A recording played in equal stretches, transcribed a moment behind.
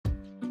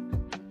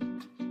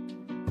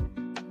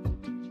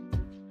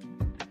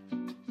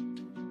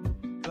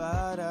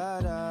What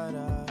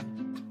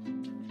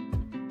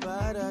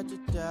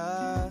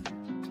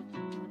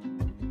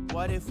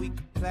if we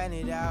could plan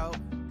it out?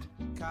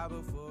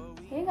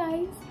 Hey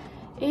guys,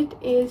 it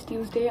is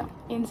Tuesday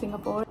in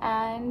Singapore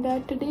and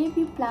today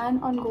we plan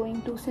on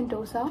going to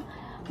Sentosa,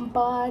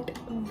 but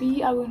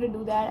we are going to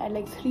do that at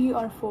like 3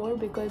 or 4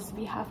 because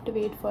we have to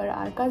wait for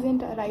our cousin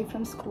to arrive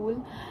from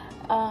school.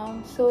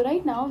 So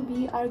right now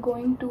we are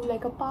going to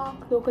like a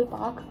park, local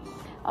park,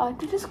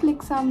 to just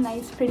click some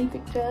nice pretty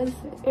pictures.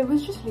 It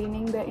was just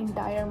raining the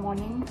entire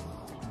morning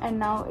and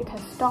now it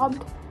has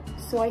stopped,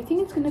 so I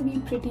think it's gonna be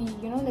pretty,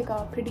 you know, like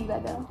a pretty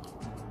weather.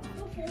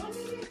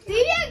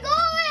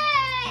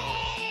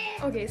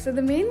 Okay, so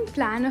the main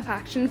plan of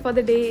action for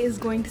the day is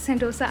going to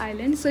Sentosa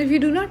Island. So if you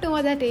do not know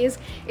what that is,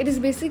 it is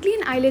basically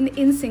an island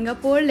in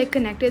Singapore, like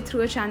connected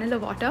through a channel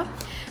of water.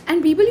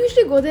 And people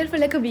usually go there for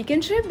like a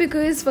weekend trip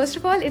because first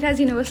of all, it has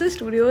Universal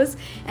Studios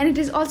and it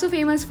is also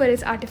famous for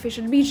its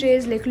artificial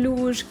beaches like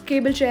Luge,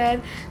 cable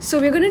chair. So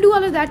we're going to do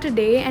all of that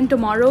today, and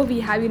tomorrow we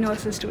have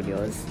Universal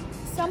Studios.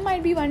 Some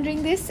might be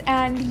wondering this,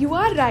 and you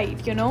are right,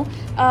 you know,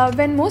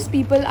 when most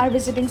people are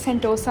visiting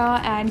Sentosa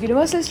and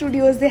Universal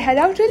Studios, they head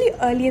out really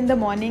early in the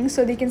morning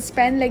so they can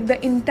spend like the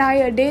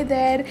entire day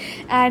there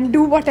and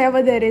do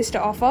whatever there is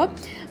to offer.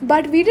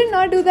 But we did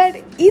not do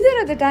that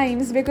either of the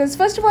times because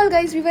first of all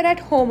guys, we were at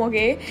home,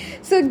 okay,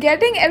 so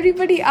getting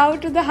everybody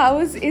out of the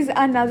house is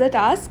another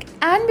task,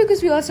 and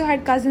because we also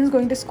had cousins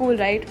going to school,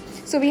 right,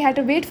 so we had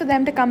to wait for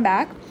them to come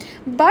back.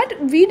 But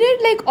we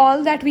did like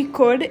all that we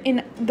could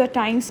in the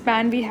time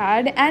span we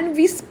had, and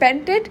we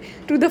spent it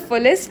to the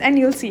fullest, and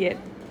you'll see it.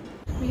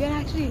 We are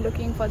actually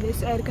looking for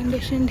this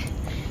air-conditioned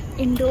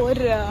indoor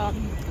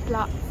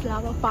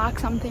flower park,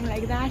 something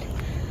like that,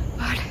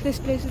 but this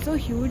place is so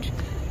huge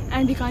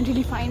and we can't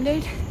really find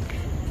it,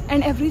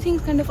 and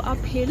everything's kind of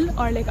uphill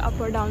or like up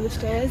or down the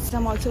stairs.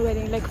 I'm also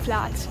wearing like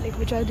flats, like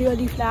which are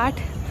really flat,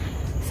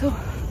 so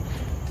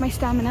my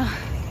stamina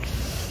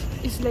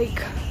is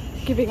like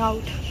giving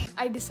out.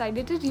 I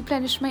decided to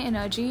replenish my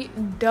energy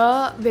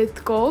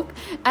with Coke.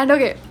 And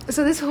okay,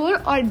 so this whole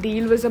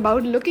ordeal was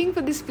about looking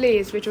for this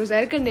place which was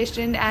air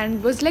conditioned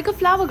and was like a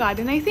flower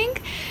garden, I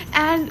think,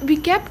 and we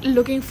kept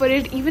looking for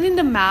it even in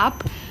the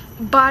map,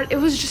 but it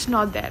was just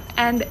not there.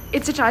 And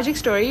it's a tragic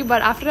story,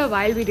 but after a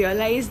while we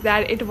realized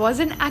that it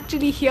wasn't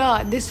actually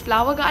here. This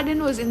flower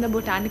garden was in the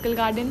botanical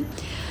garden.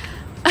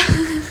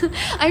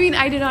 I mean,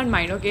 I did not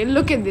mind, okay,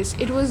 look at this,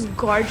 it was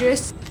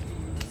gorgeous.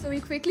 So we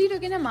quickly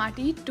took an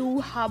MRT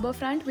to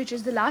Harbourfront, which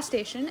is the last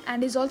station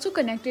and is also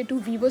connected to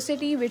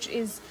VivoCity, which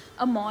is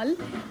a mall,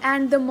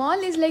 and the mall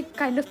is like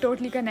kind of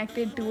totally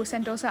connected to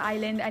Sentosa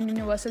Island and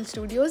Universal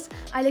Studios.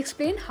 I'll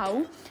explain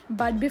how,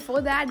 but before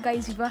that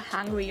guys, we were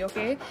hungry,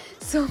 okay,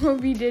 so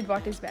we did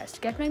what is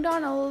best, get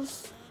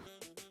McDonald's.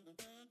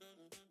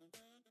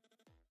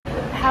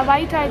 Have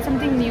I tried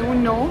something new?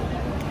 No,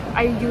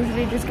 I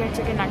usually just get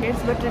chicken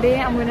nuggets, but today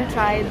I'm gonna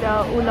try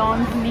the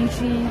oolong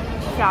lychee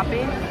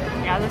frappe.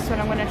 Yeah, that's what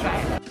I'm gonna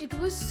try. It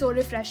was so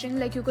refreshing,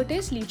 like you could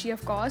taste lychee,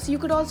 of course, you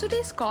could also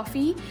taste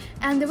coffee,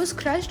 and there was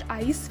crushed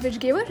ice which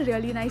gave a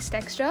really nice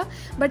texture,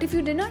 but if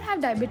you did not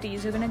have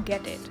diabetes, you're gonna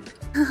get it.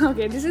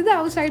 Okay, this is the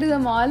outside of the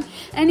mall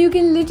and you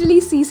can literally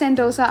see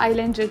Sentosa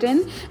Island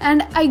written,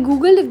 and I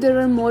googled if there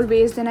were more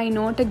ways than I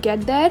know to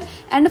get there,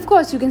 and of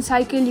course you can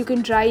cycle, you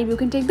can drive, you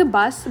can take the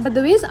bus, but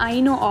the ways I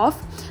know of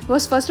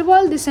was first of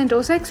all the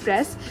Sentosa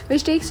Express,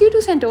 which takes you to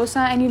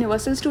Sentosa and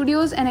Universal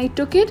Studios, and I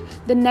took it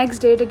the next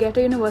day to get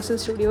to Universal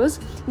Studios.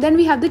 Then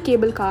we have the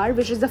cable car,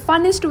 which is the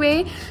funnest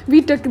way.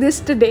 We took this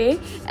today,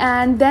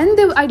 and then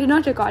I did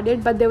not record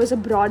it, but there was a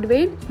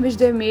Broadway which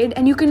they made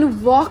and you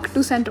can walk to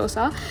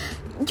Sentosa.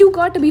 You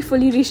got to be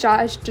fully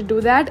recharged to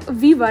do that.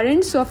 We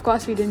weren't, so of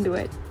course we didn't do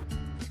it.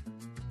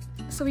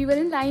 So we were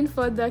in line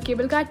for the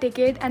cable car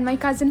ticket and my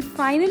cousin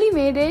finally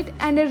made it,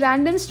 and a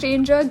random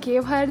stranger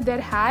gave her their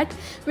hat,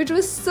 which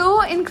was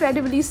so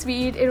incredibly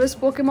sweet. It was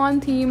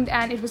Pokemon themed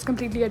and it was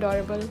completely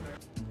adorable.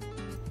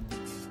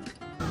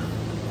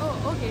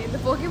 Oh, okay, the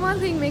Pokemon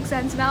thing makes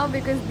sense now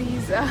because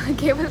these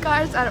cable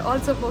cars are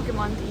also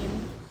Pokemon themed.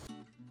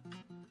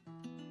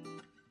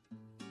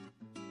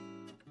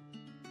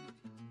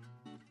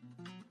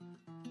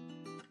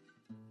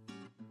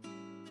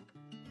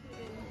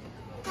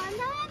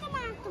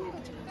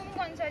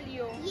 कौन सा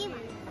लियो? ये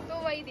तो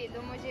वही दे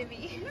दो मुझे भी।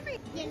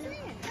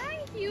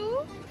 Thank you।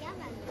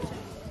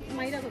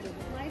 Myra को दो।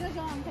 मायरा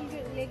जाओ, अंकल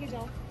के लेके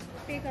जाओ,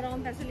 पे कराओ,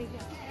 पैसे लेके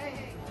आओ।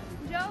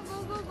 जाओ,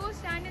 go,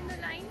 stand in the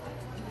line।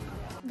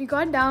 We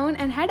got down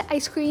and had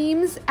ice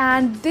creams,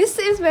 and this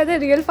is where the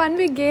real fun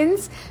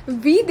begins.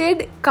 We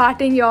did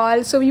karting,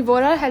 y'all. So we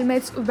wore our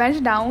helmets,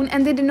 went down,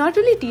 and they did not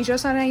really teach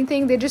us or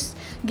anything. They just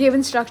gave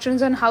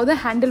instructions on how the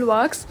handle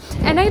works,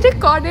 and I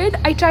recorded.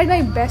 I tried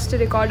my best to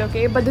record,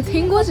 okay, but the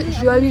thing was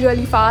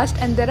really fast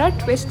and there are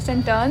twists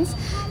and turns,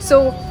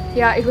 so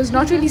yeah, it was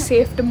not really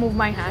safe to move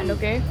my hand,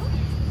 okay.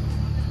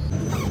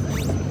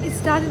 It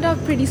started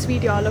off pretty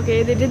sweet, y'all,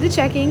 okay. They did the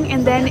checking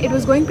and then it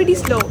was going pretty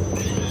slow,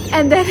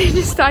 and then it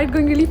just started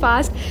going really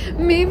fast.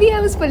 Maybe I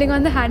was pulling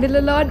on the handle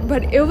a lot,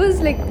 but it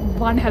was like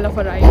one hell of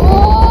a ride.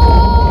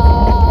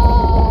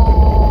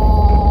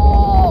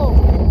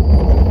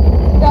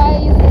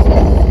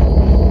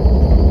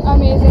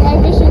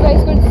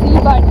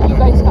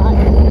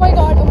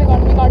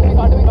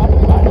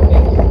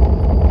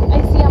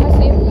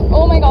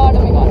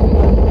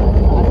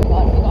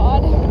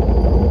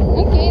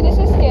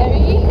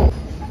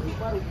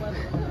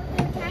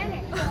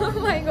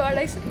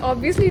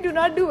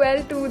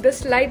 felt to the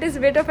slightest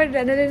bit of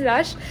adrenaline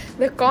rush.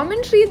 The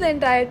commentary the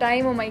entire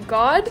time, oh my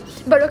god.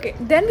 But okay,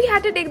 then we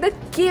had to take the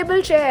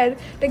cable chair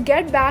to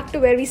get back to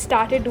where we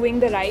started doing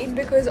the ride,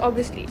 because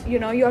obviously, you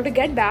know, you have to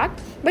get back,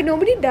 but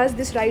nobody does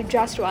this ride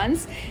just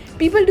once.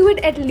 People do it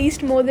at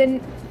least more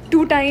than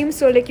 2 times,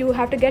 so like you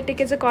have to get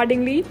tickets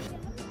accordingly.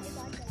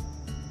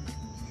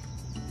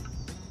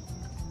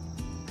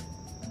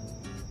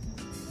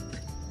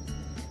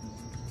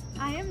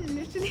 I am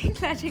literally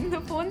clutching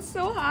the phone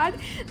so hard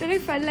that I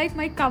felt like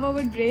my cover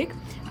would break.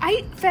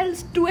 I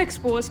felt too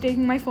exposed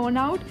taking my phone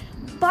out,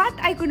 but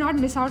I could not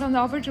miss out on the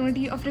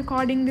opportunity of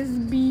recording this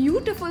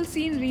beautiful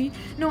scenery.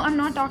 No, I'm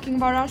not talking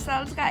about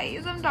ourselves,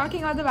 guys. I'm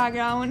talking about the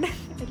background.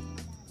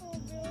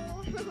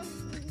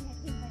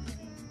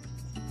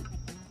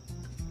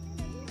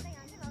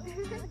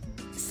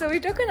 So we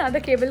took another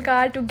cable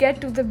car to get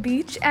to the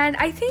beach, and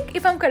I think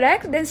if I'm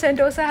correct, then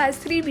Sentosa has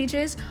 3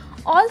 beaches.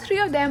 All 3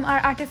 of them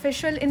are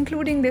artificial,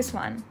 including this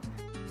one.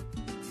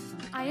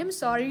 I am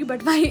sorry,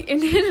 but my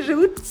Indian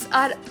roots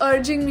are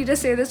urging me to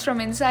say this from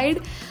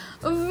inside.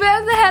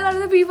 Where the hell are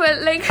the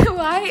people? Like,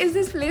 why is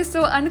this place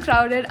so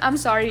uncrowded? I'm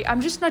sorry,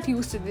 I'm just not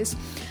used to this.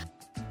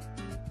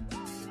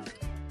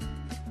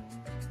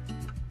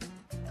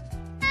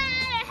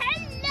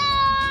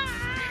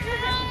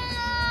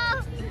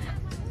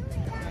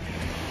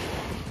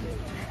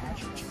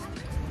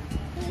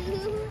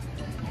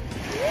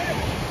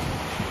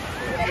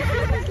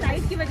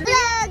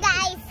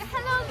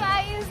 Hello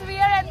guys, we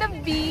are at the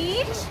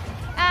beach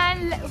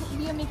and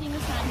we are making a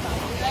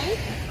sandcastle, right?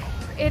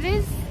 It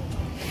is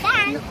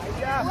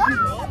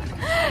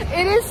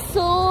it is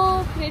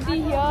so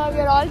pretty here. We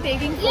are all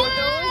taking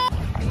photos.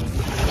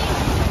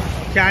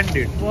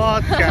 Candid,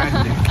 what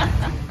candid?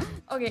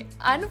 Okay,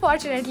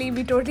 unfortunately,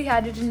 we totally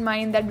had it in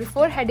mind that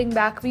before heading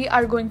back, we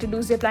are going to do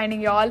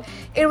ziplining, y'all.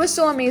 It was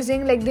so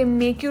amazing, like they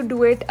make you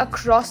do it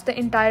across the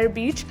entire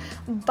beach.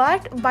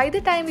 But by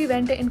the time we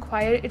went to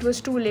inquire, it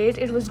was too late.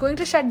 It was going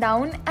to shut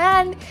down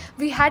and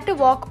we had to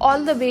walk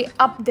all the way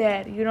up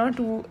there, you know,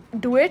 to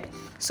do it.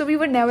 So we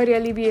would never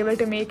really be able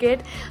to make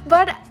it.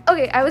 But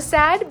okay, I was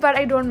sad, but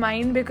I don't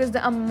mind because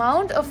the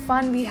amount of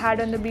fun we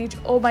had on the beach,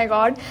 oh my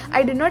god.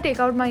 I did not take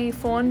out my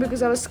phone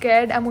because I was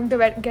scared I'm going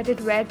to get it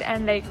wet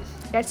and like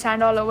get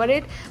sand all over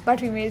it, but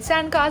we made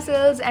sand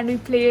castles and we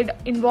played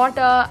in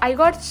water. I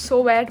got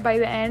so wet by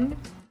the end.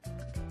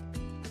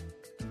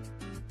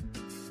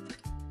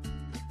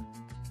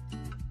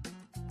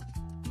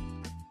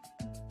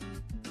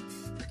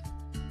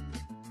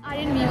 We are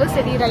in Vivo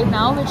City right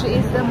now, which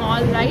is the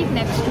mall right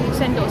next to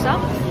Sentosa.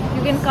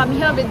 You can come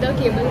here with the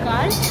cable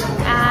car,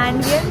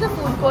 and we are in the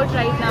food court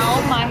right now.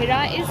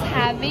 Mahira is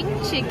having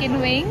chicken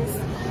wings.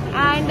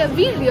 And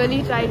we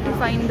really tried to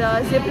find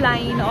the zip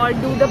line or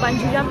do the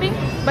bungee jumping,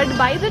 but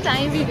by the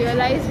time we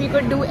realized we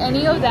could do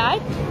any of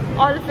that,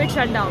 all of it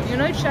shut down. You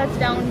know, it shuts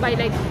down by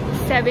like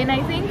 7,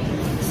 I think,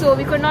 so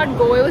we could not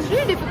go. It was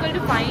really difficult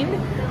to find.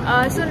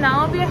 So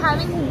now we are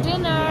having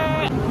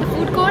dinner. The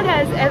food court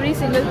has every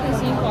single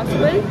cuisine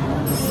possible,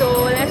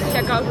 so let's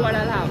check out what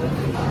I'll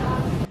have.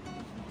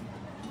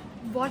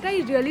 What I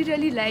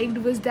really liked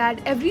was that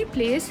every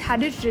place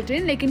had it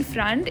written like in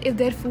front if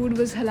their food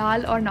was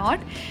halal or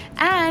not,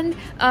 and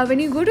when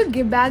you go to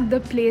give back the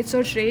plates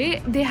or tray,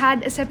 they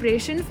had a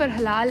separation for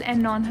halal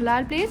and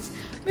non-halal plates,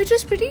 which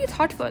was pretty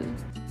thoughtful.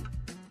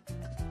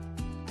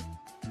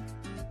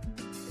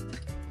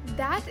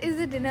 That is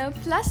the dinner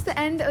plus the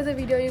end of the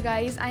video, you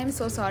guys. I am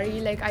so sorry,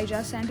 like I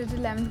just entered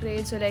 11th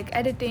grade, so like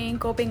editing,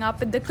 coping up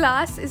with the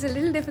class is a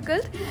little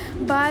difficult,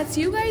 but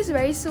see you guys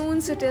very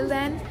soon. So till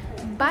then,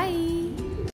 bye.